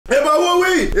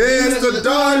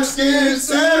Skin is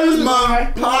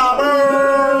my popper.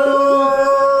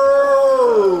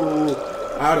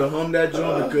 I had to hum that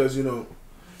joint because, you know,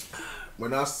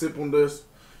 when I sip on this,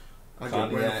 I get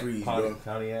brain freeze, bro.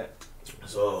 Cognac.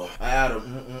 So I had a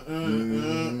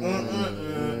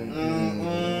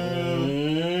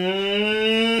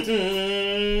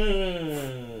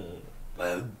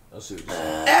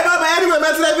Anyway,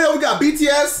 man, today video we got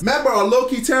BTS. Member are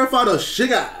low-key terrified of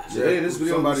Suga. Hey, this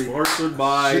video is sponsored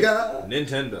by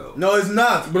Nintendo. No, it's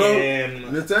not, bro. And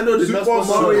Nintendo did not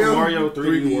sponsor Super Mario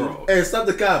 3D World. Hey, stop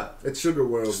the cap. It's Sugar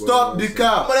World, bro. Stop the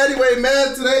cap. But anyway,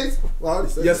 man, today's...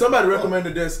 Yeah, somebody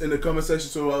recommended this in the comment section,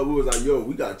 so we was like, yo,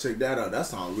 we gotta check that out. That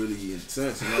sounds really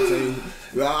intense, you know what I'm saying?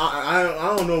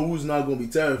 I don't know who's not gonna be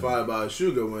terrified by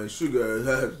Suga when Suga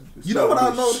has... You know what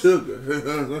I know? Sugar.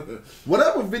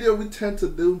 Whatever video we tend to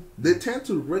do, they tend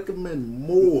to recommend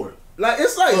more. Like,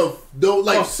 it's like, of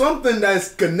something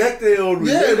that's connected or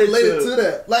related to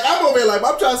that. Like, I'm over here, like,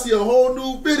 I'm trying to see a whole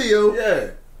new video.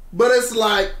 Yeah. But it's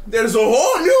like, there's a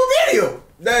whole new video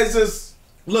that's just...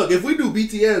 Look, if we do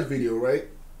BTS video, right?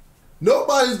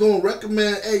 Nobody's gonna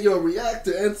recommend, hey, yo, react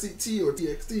to NCT or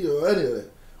TXT or any of that.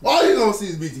 All you're gonna see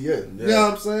is BTS. Yeah. You know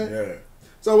what I'm saying? Yeah.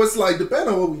 So it's like,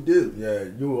 depending on what we do. Yeah,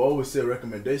 you will always say a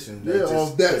recommendation. Yeah,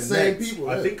 of that same people.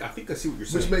 I think I see what you're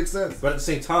saying. Which makes sense. But at the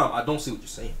same time, I don't see what you're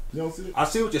saying. You don't see it? I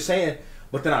see what you're saying,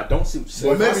 but then I don't see what you're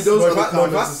saying. Well, maybe those are the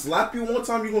comments. If I slap you one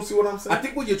time, you gonna see what I'm saying? I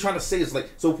think what you're trying to say is like,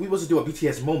 so if we was to do a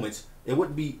BTS moment, it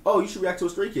wouldn't be, oh, you should react to a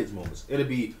Stray Kids moments. It'd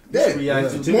be, you should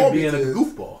react to Jimmy being a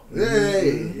goofball. Yeah,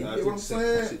 you get what I'm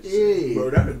saying? Yeah.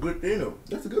 Bro, that's a good thing though.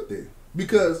 That's a good thing.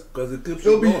 Because it keeps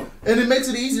you going. And it makes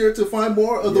it easier to find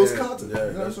more of those content. Yeah,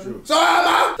 that's true. So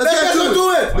let's get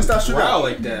to it. Let's start shooting out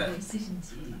like that.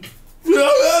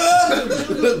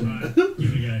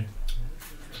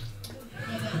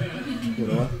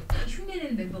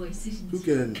 Who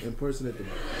can impersonate them?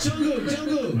 Jungle.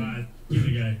 Give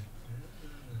it a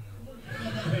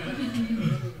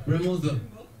go.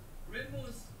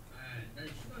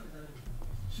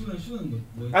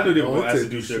 I knew they were going to ask to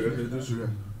do Sugar.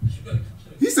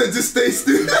 He said just stay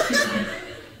still.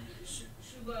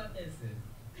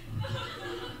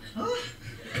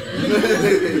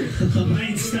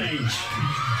 Main stage.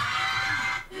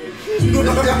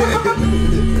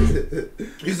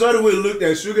 He saw the way he looked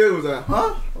at Suga and was like,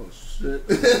 huh? Oh shit.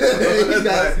 He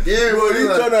got scared. Bro, he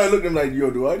turned around and looked at him like, yo,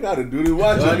 do I gotta do this?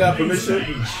 Watch I got permission?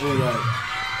 He was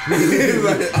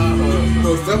like,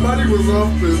 so somebody was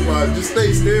off this one. Just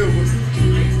stay still.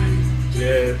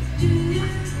 Yeah.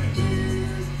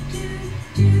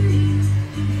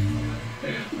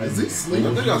 Is he sleeping? I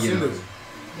think I've seen this.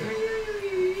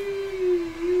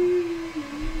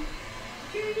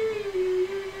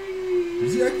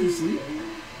 Is he actually sleeping?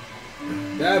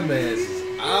 That man's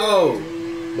out.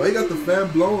 But he got the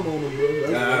fan blown on him,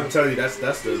 bro. I'm telling you, that's the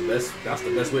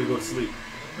best way to go to sleep.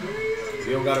 If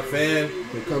you don't got a fan,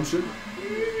 they come shit.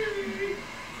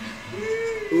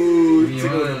 Ooh,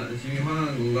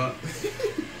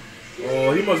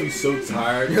 oh, he must be so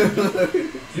tired. Yeah,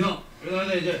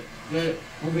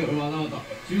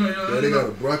 they got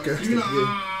a broadcast.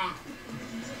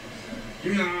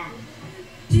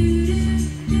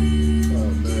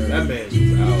 That man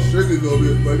is out. Sugar gonna be,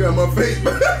 I got my face.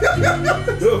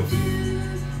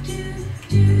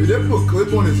 Did they put a clip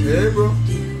on his head, bro?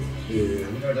 Yeah.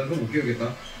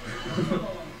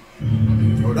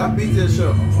 Oh, that BTS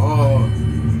show. Oh.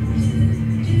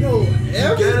 Yo,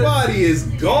 everybody is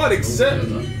gone except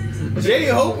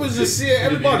J-Hope was just seeing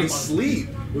everybody sleep.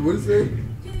 What is it?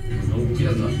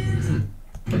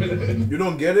 You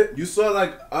don't get it? You saw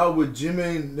like out with Jimmy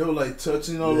and they were like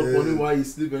touching all up on him while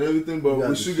he's sleeping and everything, but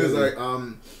with Suga's like,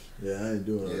 yeah, I ain't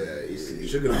doing that. Yeah,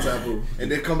 Sugar the type of,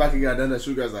 and then come back and got done that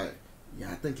Suga's like, yeah,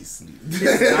 I think he's asleep. He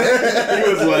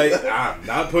was like, I'm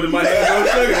not putting my hands on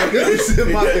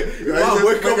Sugar. My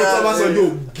wake up and tell myself,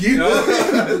 yo, get up.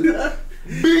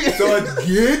 So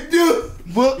get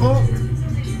up.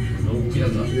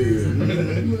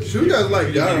 Sugar's like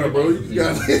Gara, bro. You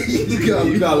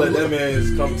gotta let that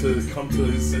man come to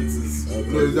his senses.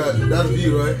 That's V,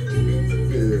 right?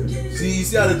 Yeah. See, you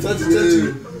see how the touch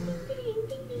you?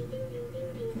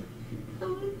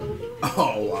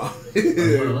 Oh wow.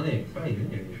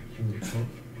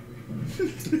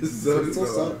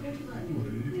 So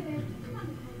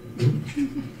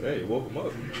Hey, woke him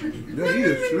up. Yeah, he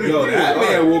is true. Yo, that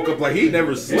man woke up like he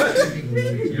never slept.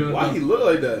 Why he look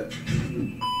like that?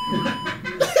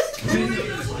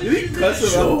 Did he cuss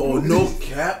him out? Oh, no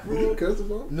cap, bro. Cuss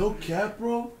him out? No cap,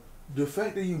 bro. The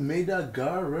fact that you made that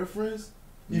God reference,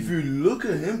 if you look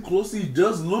at him closely, he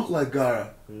does look like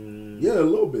Gara. Yeah, a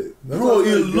little bit. Bro,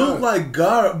 he look like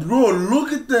Gara. Bro,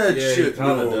 look at that shit, he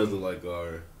kind of does look like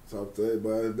Gara. So I'll tell you,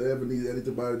 but if they ever need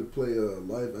anybody to play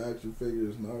live action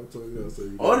figures, Naruto, you gotta say.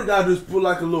 All they gotta do is put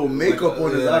like a little makeup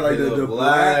on his eye, like the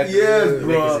black. Yes, bro.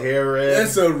 Make his hair red.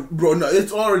 It's bro. No,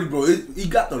 it's already, bro. He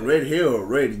got the red hair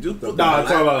already. Just put I'm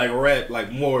talking about like red, like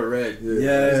more red.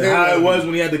 Yeah. How it was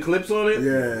when he had the clips on it.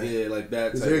 Yeah, like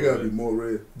that. His hair gotta be more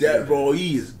red. That bro,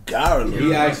 he is Gara.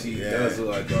 He actually does look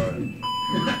like Gara.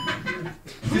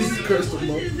 This is Crystal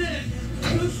Mo.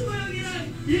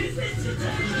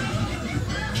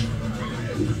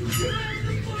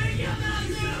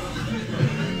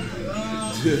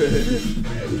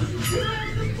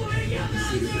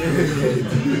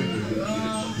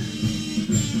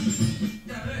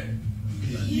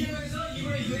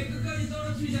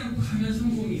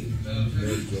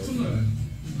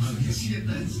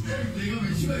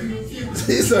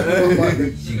 He's like, oh my.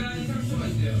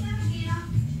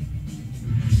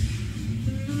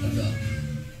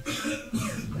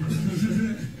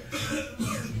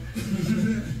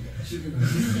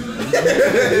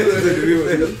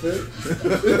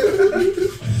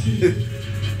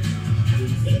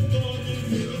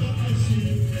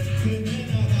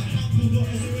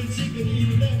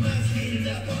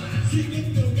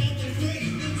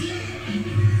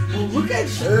 Oh, look at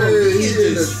you. Hey, he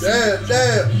did a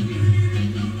dab.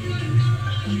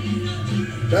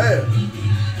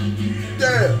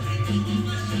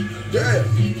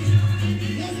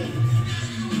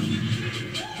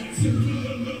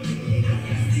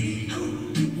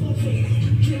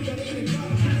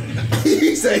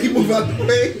 He said he moved out the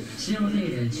way. 실험생에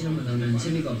대한 실험을 넣으면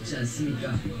재미가 없지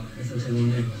않습니까? 그래서 제가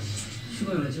오늘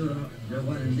슈가를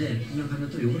찍으려고 하는데 분명 가면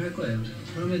또 욕을 할 거예요.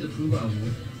 그럼에도 불구하고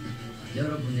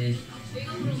여러분의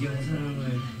이기용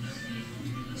사랑을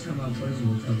참아 버리지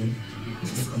못하고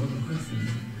가보도록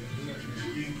하겠습니다.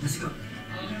 다시 가.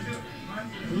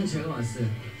 오늘 제가 왔어요.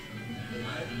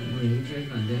 뭐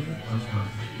얘기하면 안 돼요?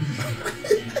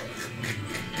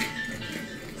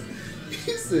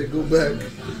 He said, go back.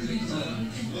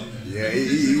 Yeah,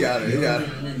 he got it. He got it.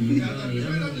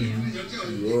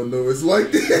 You all know it's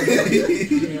like that.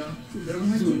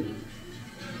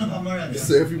 He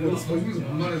said, if you want to smoke,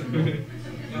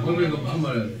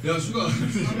 야 슈가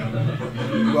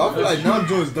Bro, I feel like now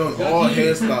Joe's done all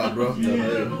hairstyle, bro.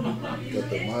 got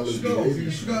the mindless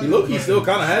behavior. He low-key still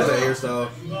kind of has that hairstyle.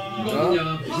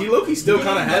 He low-key still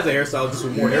kind of has a hairstyle just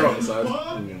with more hair on the side.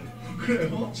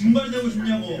 그래요? 증발되고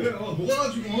싶냐고 뭐가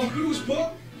가지고 그러고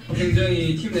싶어?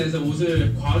 굉장히 팀 내에서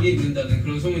옷을 과하게 입는다는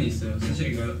그런 소문이 있어요.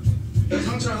 사실인가요?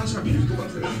 상처랑 비율이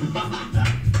똑같아요.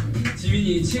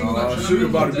 지민이 친구가 Suga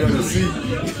about to be on the seat.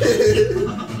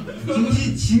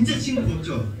 정지 진짜 친구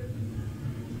없죠?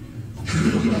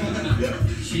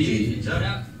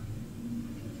 시작.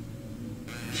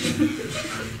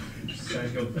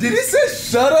 Did he say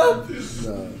shut up?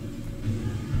 Nah.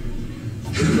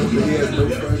 He has no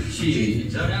friends.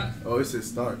 시작. Oh, he said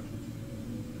start.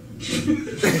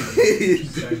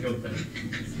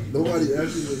 Nobody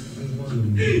actually was.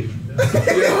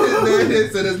 Yeah, they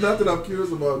said there's nothing I'm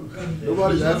curious about.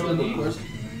 Nobody's asking him a question.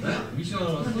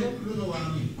 미션하러 왔어?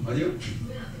 아니요.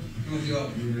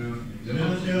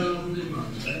 안녕하세요.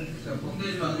 자,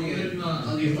 뻥대지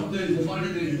마세요. 뻥대지고 빨리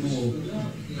대주고.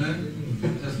 네.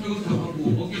 자, 설거지도 하고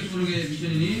어깨 수르게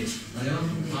미션이니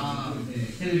다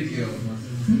해드릴게요.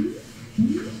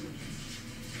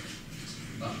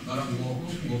 나랑 뭐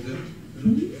하고 싶은 거 없어요?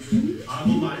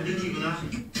 아무 말들이구나.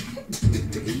 He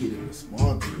didn't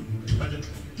respond to me. 맞아.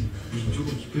 조금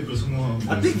기필로 성공하고.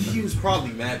 I think he was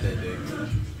probably mad that day.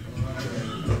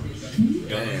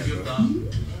 야, 귀엽다.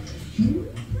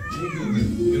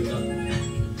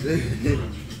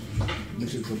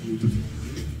 Mission complete.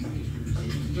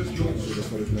 So that's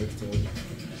what his next time.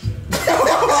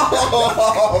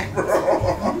 Oh,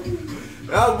 bro.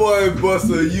 That boy bust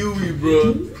a Yui,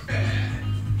 bro.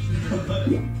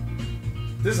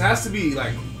 This has to be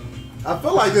like. I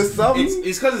feel like there's something.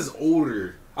 It's because it's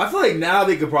older. I feel like now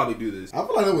they could probably do this. I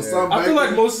feel like there was something. I feel back like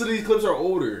then. most of these clips are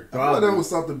older. I feel like there was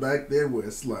something back there where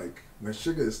it's like when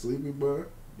Sugar is sleeping, bro.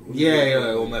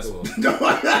 Yeah, we'll mess with him.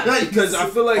 Because I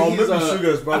feel like Oh, he's. maybe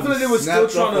Sugar's I probably feel like they was still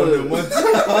snapped up trying on him to. one time.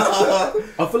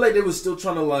 I feel like they was still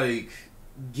trying to like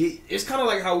get. It's kind of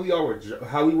like how we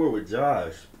were with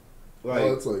Josh. Like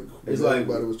Oh, it's like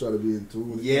everybody was trying to be in tune.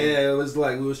 with each other. yeah, it was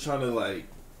like we was trying to like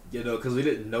because we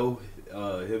didn't know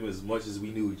him as much as we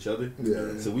knew each other.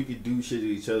 Yeah. So we could do shit to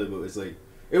each other, but it's like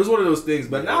it was one of those things.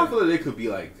 But now I feel like they could be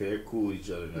like they're cool with each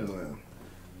other now. Yeah.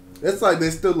 It's like they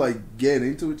still like getting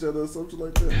into each other or something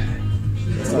like that.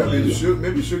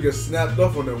 Maybe she'll get snapped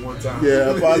off on that one time.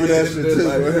 Yeah, probably that shit too.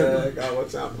 Like, God,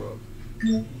 watch out, bro.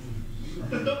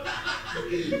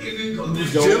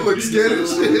 Jim looks scared and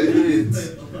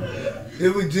shit.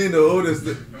 Him and Gene, the oldest.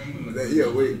 Yeah,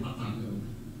 wait.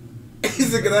 He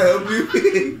said, "Can I help you?"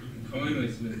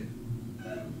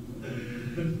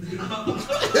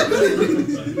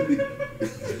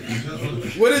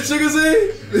 What did Suga say?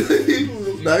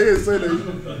 Nah, he didn't say that.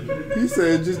 He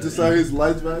said just decide his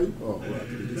life value. Oh,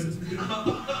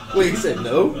 Wait, he said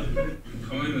no?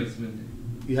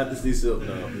 You have to see silk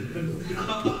now.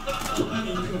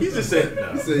 He just said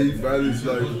no. He said he values his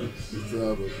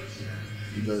life.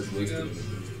 He does listen.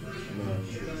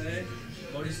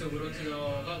 머릿속으로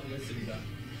들어가 보겠습니다.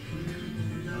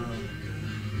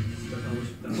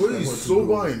 But he's so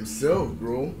by himself,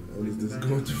 bro. When is this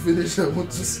going to finish? I want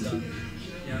to sleep.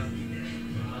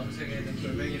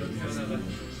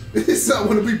 It's not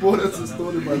want to be born as a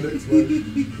story my next one.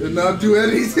 And not do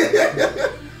anything.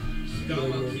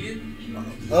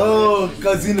 Oh,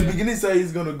 because in the beginning he said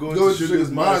he's gonna go into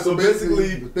Suga's mind. So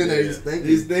basically, the thing that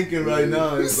he's thinking right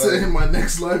now. He's saying, in my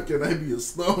next life, can I be a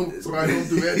stone so I don't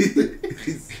do anything?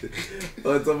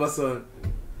 Oh, I told my son,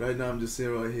 right now I'm just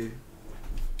sitting right here.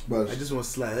 But I just want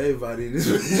to slap everybody in this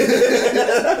room.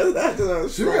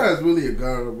 Suga is really a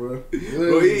god, bro.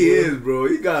 Bro, he is, bro.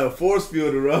 He got a force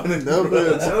field around him. No,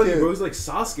 bro. I'm telling you, bro, he's like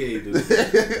Sasuke,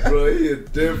 dude. Bro, he is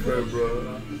different,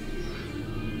 bro.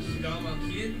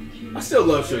 I still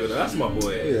love Suga, though. That's my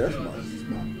boy. Yeah, that's my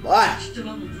boy.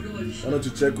 Why don't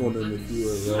you check on him if you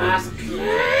were around?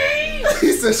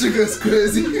 He said Suga's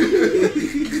crazy.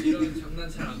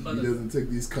 He doesn't take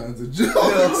these kinds of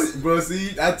jokes. Bro,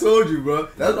 see, I told you, bro.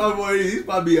 That's my boy. He's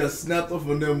probably snapped off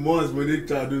on them once when they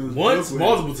try to do this. Once?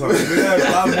 Multiple times.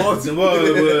 Yeah,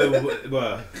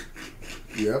 multiple.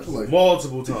 Yeah, I feel like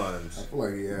multiple times. I feel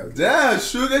like he has. Damn,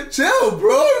 Suga, chill,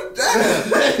 bro.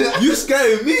 Damn, you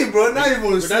scaring me, bro. Not even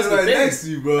want to sit right next to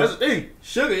you, bro. That's the thing.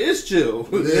 Suga is chill.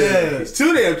 Yeah, he's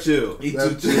too damn chill. He's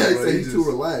too chill, bro. He's too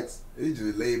relaxed. He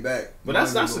just laid back. But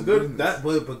that's a good. But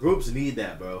groups need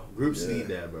that, bro. Groups need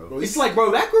that, bro. It's like,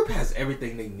 bro, that group has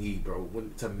everything they need, bro,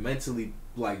 to mentally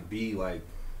be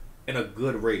in a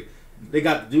good rate. They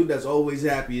got the dude that's always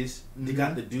happiest. They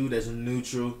got the dude that's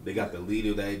neutral. They got the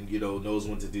leader that knows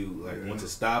when to do, when to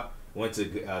stop, when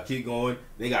to keep going.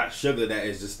 They got Suga that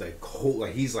is just cold.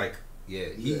 He's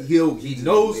he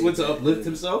knows when to uplift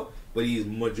himself, but he's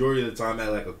majority of the time at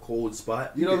a cold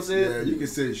spot. You know what I'm saying? Yeah, you can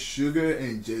say Suga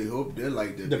and J-Hope. They're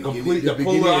like the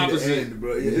polar opposite, end,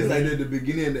 bro. Yeah. It's like they're the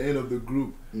beginning and the end of the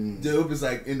group. J-Hope is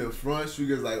in the front.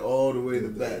 Suga's all the way in the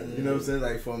back. You know what I'm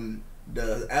saying? From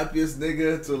the happiest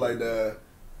nigga to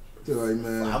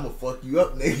man, I'ma fuck you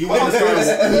up, nigga. You want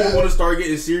to start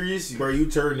getting serious, bro? You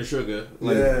turn to Suga.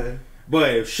 But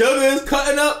if Suga is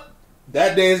cutting up,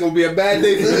 that day is gonna be a bad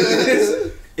day for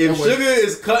this. If Suga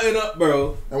is cutting up,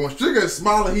 bro, and when Suga is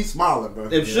smiling, he's smiling, bro.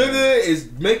 If Suga is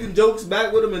making jokes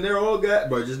back with him and they're all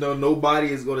bro, just know nobody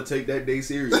is gonna take that day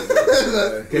serious,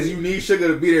 because you need Suga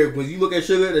to be there. When you look at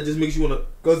Suga, that just makes you wanna.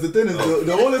 Because the thing is,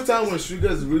 the only time when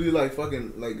Suga is really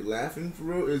fucking laughing for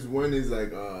real is when he's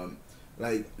when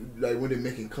they're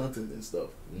making content and stuff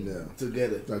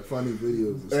together, funny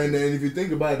videos and then if you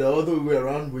think about it, the other way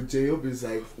around with J-Hope is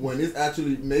when it's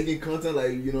actually making content,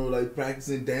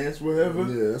 practicing dance whatever,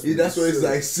 that's where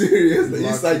it's serious.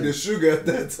 It's like the Suga at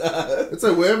that time. It's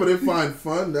wherever they find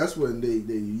fun, that's when they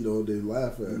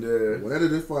laugh at. Whenever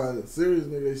they find a serious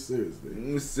nigga, they serious,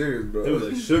 nigga. It's serious, bro. It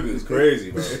was Suga is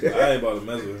crazy, bro. I ain't about to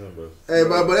mess with him, bro. Hey,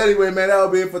 but anyway, man, that'll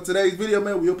be it for today's video,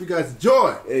 man. We hope you guys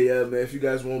enjoy. Hey, yeah, man, if you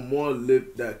guys want more,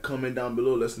 comment down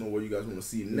below. Let us know what you guys want to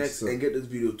see next, and get this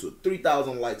video to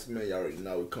 3,000 likes, man. Y'all already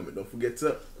know. Comment. Don't forget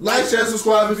to like, share,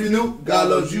 subscribe if you're new. God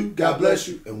loves you. God bless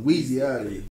you. And Weezy out of here.